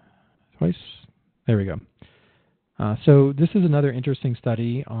twice. There we go. So this is another interesting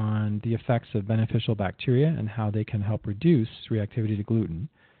study on the effects of beneficial bacteria and how they can help reduce reactivity to gluten.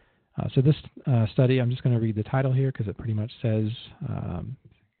 So this study, I'm just going to read the title here because it pretty much says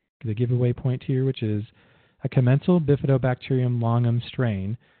the giveaway point here, which is a commensal bifidobacterium longum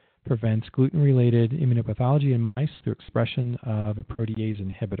strain prevents gluten-related immunopathology in mice through expression of a protease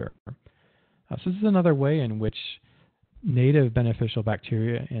inhibitor. So this is another way in which native beneficial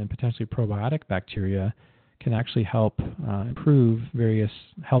bacteria and potentially probiotic bacteria can actually help improve various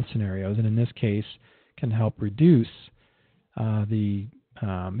health scenarios, and in this case can help reduce the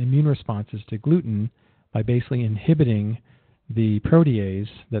immune responses to gluten by basically inhibiting the protease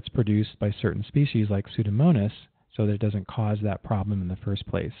that's produced by certain species like Pseudomonas so that it doesn't cause that problem in the first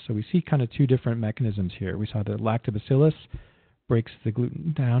place. So we see kind of two different mechanisms here. We saw that Lactobacillus breaks the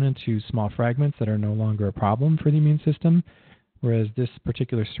gluten down into small fragments that are no longer a problem for the immune system, whereas this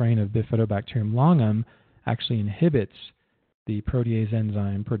particular strain of Bifidobacterium longum actually inhibits the protease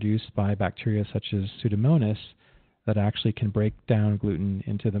enzyme produced by bacteria such as Pseudomonas that actually can break down gluten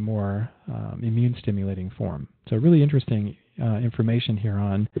into the more immune-stimulating form. So really interesting information here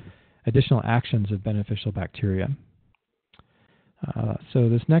on additional actions of beneficial bacteria. So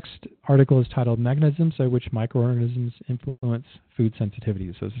this next article is titled Mechanisms by Which Microorganisms Influence Food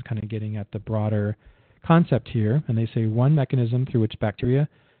Sensitivity. So this is kind of getting at the broader concept here, and they say one mechanism through which bacteria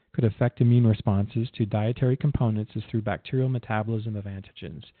could affect immune responses to dietary components is through bacterial metabolism of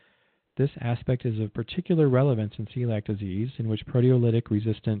antigens. This aspect is of particular relevance in celiac disease, in which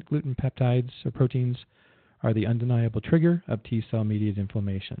proteolytic-resistant gluten peptides or proteins are the undeniable trigger of T-cell mediated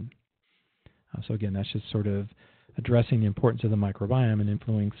inflammation. So again, that's just sort of addressing the importance of the microbiome and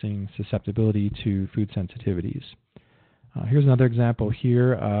influencing susceptibility to food sensitivities. Here's another example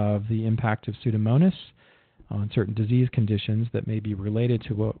here of the impact of Pseudomonas on certain disease conditions that may be related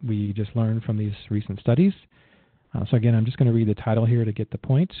to what we just learned from these recent studies. So again, I'm just going to read the title here to get the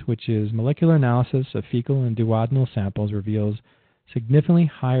point, which is Molecular Analysis of Fecal and Duodenal Samples Reveals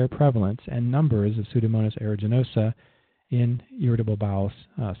Significantly Higher Prevalence and Numbers of Pseudomonas aeruginosa in Irritable Bowel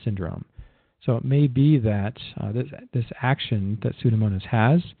Syndrome. So it may be that this action that Pseudomonas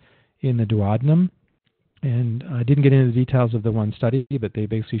has in the duodenum, and I didn't get into the details of the one study, but they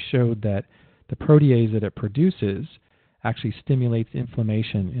basically showed that the protease that it produces actually stimulates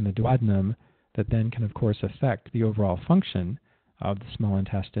inflammation in the duodenum that then can, of course, affect the overall function of the small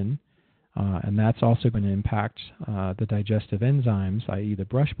intestine. And that's also going to impact the digestive enzymes, i.e. the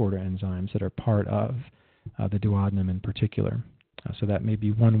brush border enzymes that are part of the duodenum in particular. So that may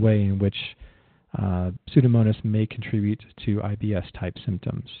be one way in which Pseudomonas may contribute to IBS-type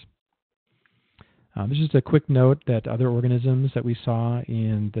symptoms. This is just a quick note that other organisms that we saw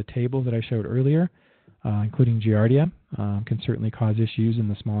in the table that I showed earlier, including Giardia, can certainly cause issues in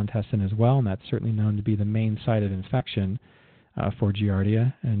the small intestine as well, and that's certainly known to be the main site of infection for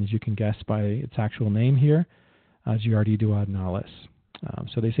Giardia, and as you can guess by its actual name here, Giardia duodenalis.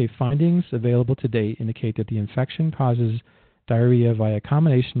 So they say findings available to date indicate that the infection causes diarrhea via a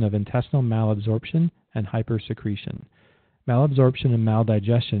combination of intestinal malabsorption and hypersecretion. Malabsorption and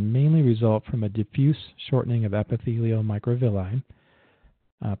maldigestion mainly result from a diffuse shortening of epithelial microvilli.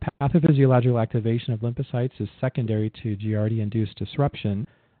 Pathophysiological activation of lymphocytes is secondary to Giardia-induced disruption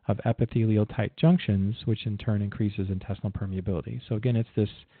of epithelial tight junctions, which in turn increases intestinal permeability. So again, it's this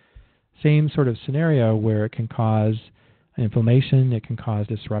same sort of scenario where it can cause inflammation, it can cause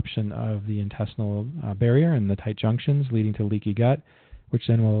disruption of the intestinal barrier and the tight junctions, leading to leaky gut, which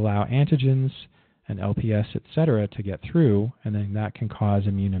then will allow antigens and LPS, etc., to get through, and then that can cause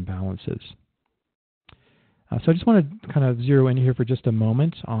immune imbalances. So I just want to kind of zero in here for just a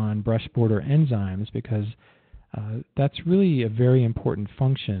moment on brush border enzymes, because that's really a very important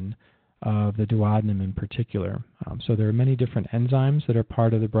function of the duodenum in particular. So there are many different enzymes that are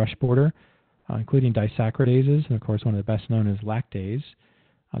part of the brush border, including disaccharidases, and of course one of the best known is lactase.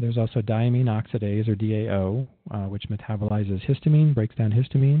 There's also diamine oxidase, or DAO, which metabolizes histamine, breaks down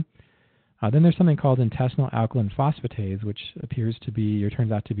histamine. Then there's something called intestinal alkaline phosphatase, which appears to be, or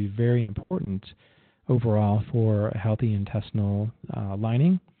turns out to be, very important overall for a healthy intestinal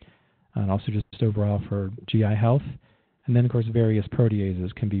lining, and also just overall for GI health. And then, of course, various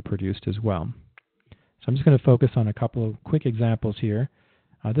proteases can be produced as well. So I'm just going to focus on a couple of quick examples here.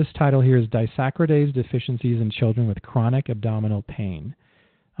 This title here is Disaccharidase Deficiencies in Children with Chronic Abdominal Pain.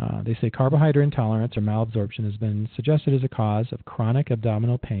 They say carbohydrate intolerance or malabsorption has been suggested as a cause of chronic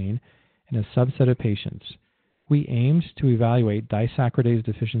abdominal pain in a subset of patients. We aimed to evaluate disaccharidase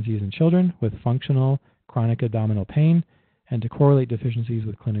deficiencies in children with functional chronic abdominal pain and to correlate deficiencies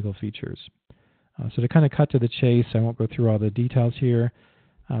with clinical features. So to kind of cut to the chase, I won't go through all the details here,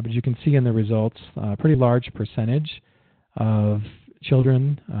 but you can see in the results a pretty large percentage of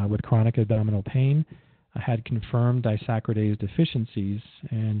children with chronic abdominal pain had confirmed disaccharidase deficiencies,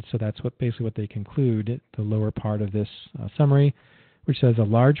 and so that's basically what they conclude, the lower part of this summary, which says a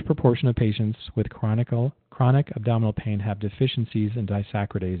large proportion of patients with chronic abdominal pain have deficiencies in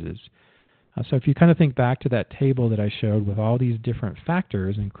disaccharadases. So if you kind of think back to that table that I showed with all these different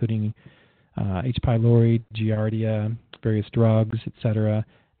factors, including H. pylori, Giardia, various drugs, etc.,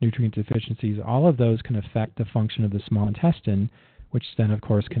 nutrient deficiencies, all of those can affect the function of the small intestine, which then, of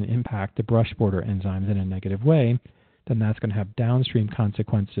course, can impact the brush border enzymes in a negative way. Then that's going to have downstream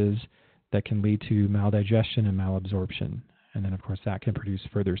consequences that can lead to maldigestion and malabsorption. And then, of course, that can produce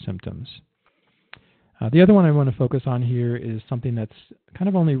further symptoms. The other one I want to focus on here is something that's kind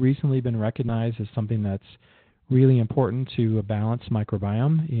of only recently been recognized as something that's really important to a balanced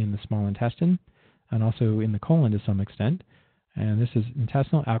microbiome in the small intestine and also in the colon to some extent. And this is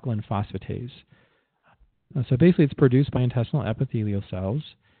intestinal alkaline phosphatase. So basically it's produced by intestinal epithelial cells.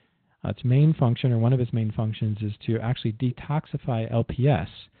 Its main function, or one of its main functions, is to actually detoxify LPS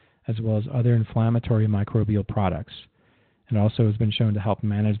as well as other inflammatory microbial products. It also has been shown to help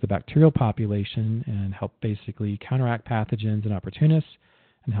manage the bacterial population and help basically counteract pathogens and opportunists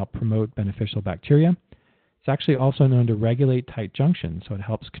and help promote beneficial bacteria. It's actually also known to regulate tight junctions, so it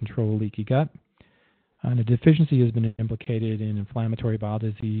helps control leaky gut. And a deficiency has been implicated in inflammatory bowel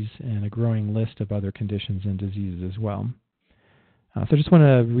disease and a growing list of other conditions and diseases as well. So I just want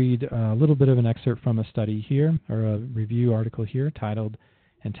to read a little bit of an excerpt from a study here, or a review article here, titled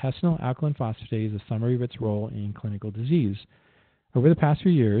Intestinal Alkaline Phosphatase, a Summary of Its Role in Clinical Disease. Over the past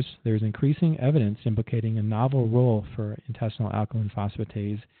few years, there is increasing evidence implicating a novel role for intestinal alkaline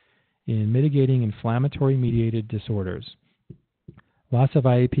phosphatase in mitigating inflammatory-mediated disorders. Loss of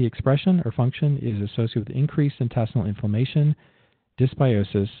IAP expression or function is associated with increased intestinal inflammation,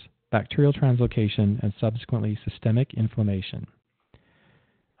 dysbiosis, bacterial translocation, and subsequently systemic inflammation.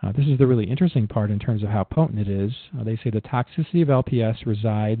 This is the really interesting part in terms of how potent it is. They say the toxicity of LPS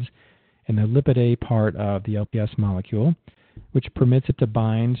resides in the lipid A part of the LPS molecule, which permits it to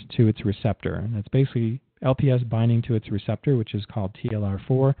bind to its receptor. And that's basically LPS binding to its receptor, which is called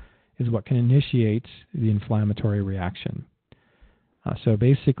TLR4, is what can initiate the inflammatory reaction. So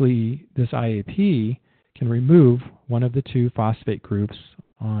basically, this IAP can remove one of the two phosphate groups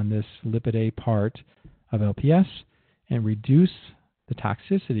on this lipid A part of LPS and reduce the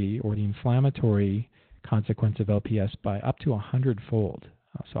toxicity or the inflammatory consequence of LPS by up to 100-fold.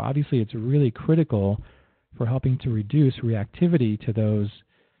 So obviously it's really critical for helping to reduce reactivity to those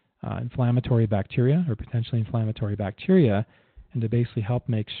inflammatory bacteria or potentially inflammatory bacteria, and to basically help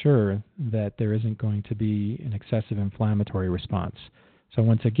make sure that there isn't going to be an excessive inflammatory response. So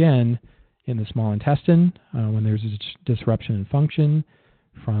once again, in the small intestine, when there's a disruption in function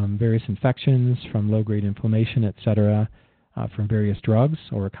from various infections, from low-grade inflammation, etc., from various drugs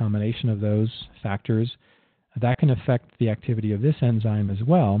or a combination of those factors, that can affect the activity of this enzyme as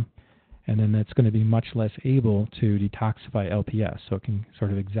well, and then that's going to be much less able to detoxify LPS, so it can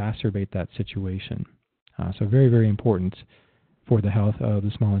sort of exacerbate that situation. So very, very important for the health of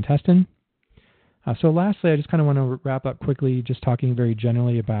the small intestine. So lastly, I just kind of want to wrap up quickly, just talking very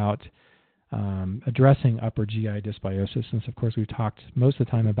generally about addressing upper GI dysbiosis, since of course we've talked most of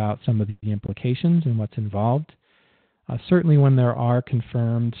the time about some of the implications and what's involved. Certainly when there are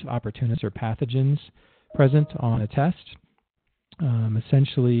confirmed opportunists or pathogens present on a test,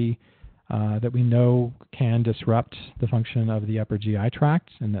 essentially that we know can disrupt the function of the upper GI tract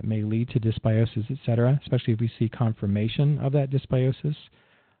and that may lead to dysbiosis, etc., especially if we see confirmation of that dysbiosis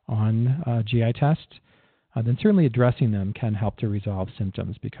on a GI test, then certainly addressing them can help to resolve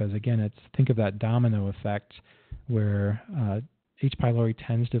symptoms because, again, think of that domino effect where H. pylori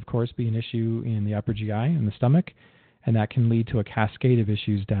tends to, of course, be an issue in the upper GI, in the stomach, and that can lead to a cascade of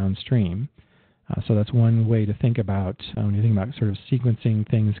issues downstream. So that's one way to think about, when you think about sort of sequencing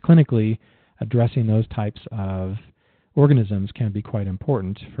things clinically, addressing those types of organisms can be quite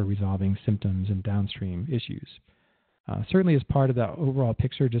important for resolving symptoms and downstream issues. Certainly as part of that overall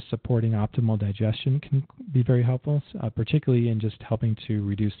picture, just supporting optimal digestion can be very helpful, particularly in just helping to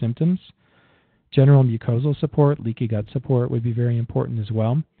reduce symptoms. General mucosal support, leaky gut support would be very important as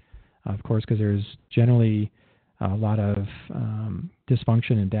well, of course, because there's generally a lot of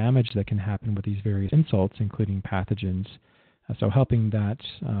dysfunction and damage that can happen with these various insults, including pathogens. So helping that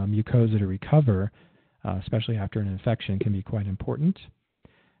mucosa to recover, especially after an infection, can be quite important.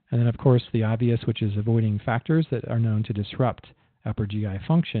 And then, of course, the obvious, which is avoiding factors that are known to disrupt upper GI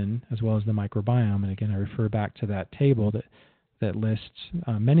function, as well as the microbiome. And again, I refer back to that table that lists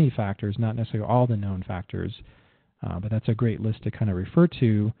many factors, not necessarily all the known factors, but that's a great list to kind of refer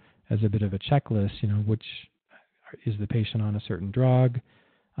to as a bit of a checklist, which is the patient on a certain drug?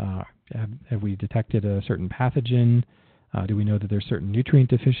 Have we detected a certain pathogen? Do we know that there's certain nutrient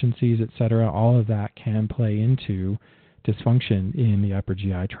deficiencies, et cetera? All of that can play into dysfunction in the upper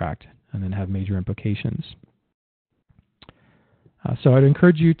GI tract and then have major implications. So I'd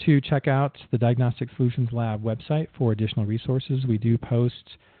encourage you to check out the Diagnostic Solutions Lab website for additional resources. We do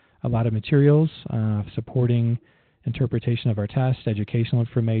post a lot of materials supporting interpretation of our test, educational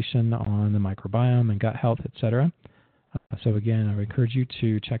information on the microbiome and gut health, etc. So again, I would encourage you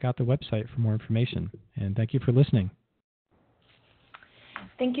to check out the website for more information. And thank you for listening.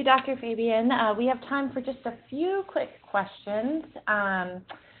 Thank you, Dr. Fabian. We have time for just a few quick questions. A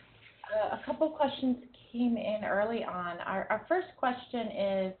couple questions came in early on. Our first question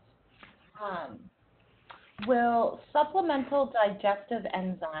is, Will supplemental digestive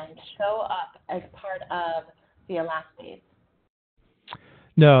enzymes show up as part of the elastase?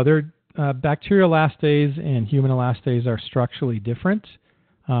 No, bacterial elastase and human elastase are structurally different.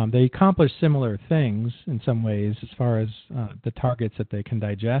 They accomplish similar things in some ways as far as the targets that they can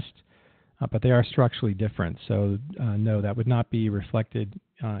digest, but they are structurally different. So no, that would not be reflected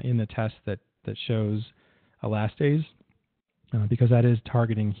in the test that shows elastase because that is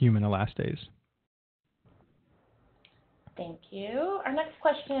targeting human elastase. Thank you. Our next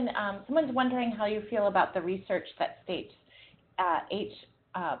question, someone's wondering how you feel about the research that states H.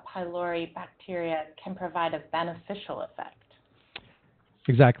 pylori bacteria can provide a beneficial effect.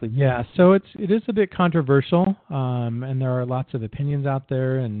 Exactly. Yeah. So it is a bit controversial, and there are lots of opinions out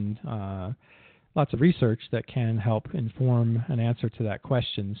there and lots of research that can help inform an answer to that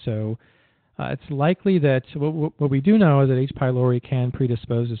question. So it's likely that what we do know is that H. pylori can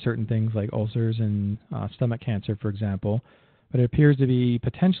predispose to certain things like ulcers and stomach cancer, for example, but it appears to be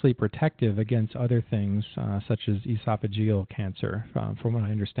potentially protective against other things such as esophageal cancer, from what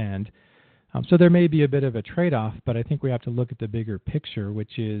I understand. So there may be a bit of a trade-off, but I think we have to look at the bigger picture,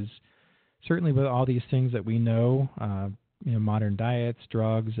 which is certainly with all these things that we know, modern diets,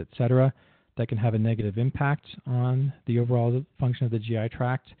 drugs, etc., that can have a negative impact on the overall function of the GI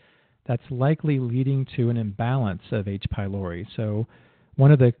tract. That's likely leading to an imbalance of H. pylori. So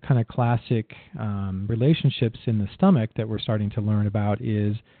one of the kind of classic relationships in the stomach that we're starting to learn about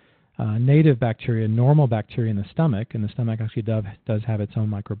is native bacteria, normal bacteria in the stomach, and the stomach actually does have its own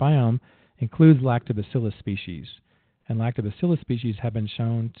microbiome, includes lactobacillus species. And lactobacillus species have been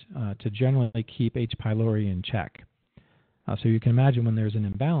shown to generally keep H. pylori in check. So you can imagine when there's an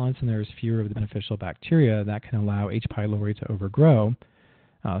imbalance and there's fewer of the beneficial bacteria, that can allow H. pylori to overgrow.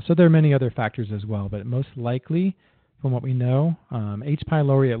 So there are many other factors as well, but most likely, from what we know, H.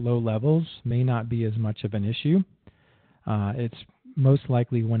 pylori at low levels may not be as much of an issue. It's most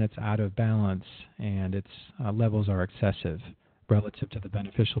likely when it's out of balance and its levels are excessive relative to the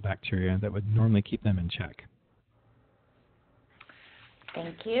beneficial bacteria that would normally keep them in check.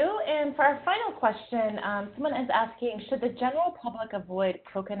 Thank you. And for our final question, someone is asking, should the general public avoid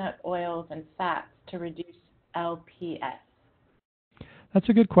coconut oils and fats to reduce LPS? That's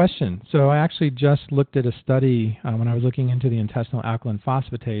a good question. So I actually just looked at a study when I was looking into the intestinal alkaline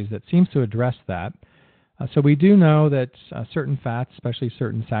phosphatase that seems to address that. So we do know that certain fats, especially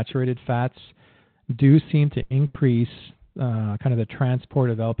certain saturated fats, do seem to increase kind of the transport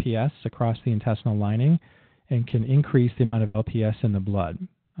of LPS across the intestinal lining and can increase the amount of LPS in the blood.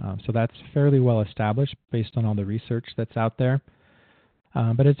 So that's fairly well established based on all the research that's out there.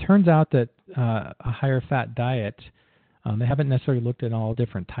 But it turns out that a higher fat diet, they haven't necessarily looked at all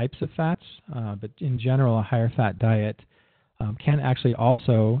different types of fats, but in general, a higher fat diet can actually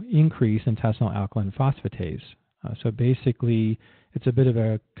also increase intestinal alkaline phosphatase. So basically, it's a bit of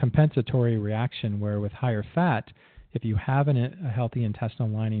a compensatory reaction where with higher fat, if you have a healthy intestinal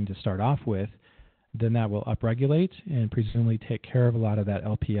lining to start off with, then that will upregulate and presumably take care of a lot of that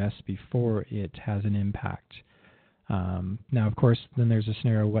LPS before it has an impact. Now, of course, then there's a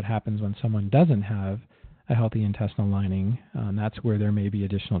scenario, what happens when someone doesn't have a healthy intestinal lining? That's where there may be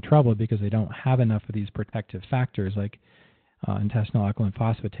additional trouble because they don't have enough of these protective factors like intestinal alkaline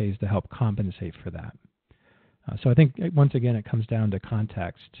phosphatase to help compensate for that. So I think, once again, it comes down to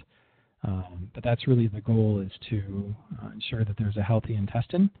context. But that's really the goal, is to ensure that there's a healthy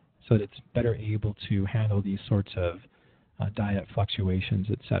intestine so that it's better able to handle these sorts of diet fluctuations,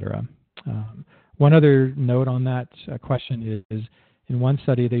 etc. One other note on that question is in one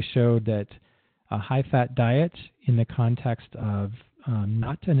study they showed that a high-fat diet in the context of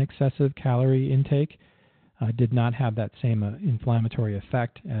not an excessive calorie intake did not have that same inflammatory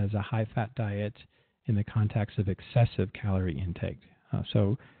effect as a high-fat diet in the context of excessive calorie intake.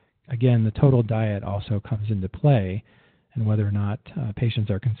 So again, the total diet also comes into play, and whether or not patients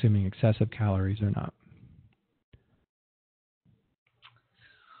are consuming excessive calories or not.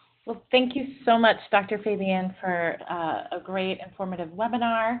 Well, thank you so much, Dr. Fabian, for a great informative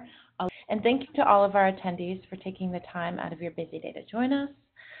webinar. And thank you to all of our attendees for taking the time out of your busy day to join us.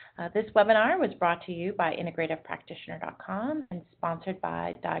 This webinar was brought to you by integrativepractitioner.com and sponsored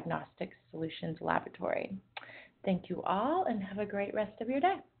by Diagnostic Solutions Laboratory. Thank you all, and have a great rest of your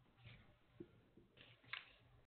day.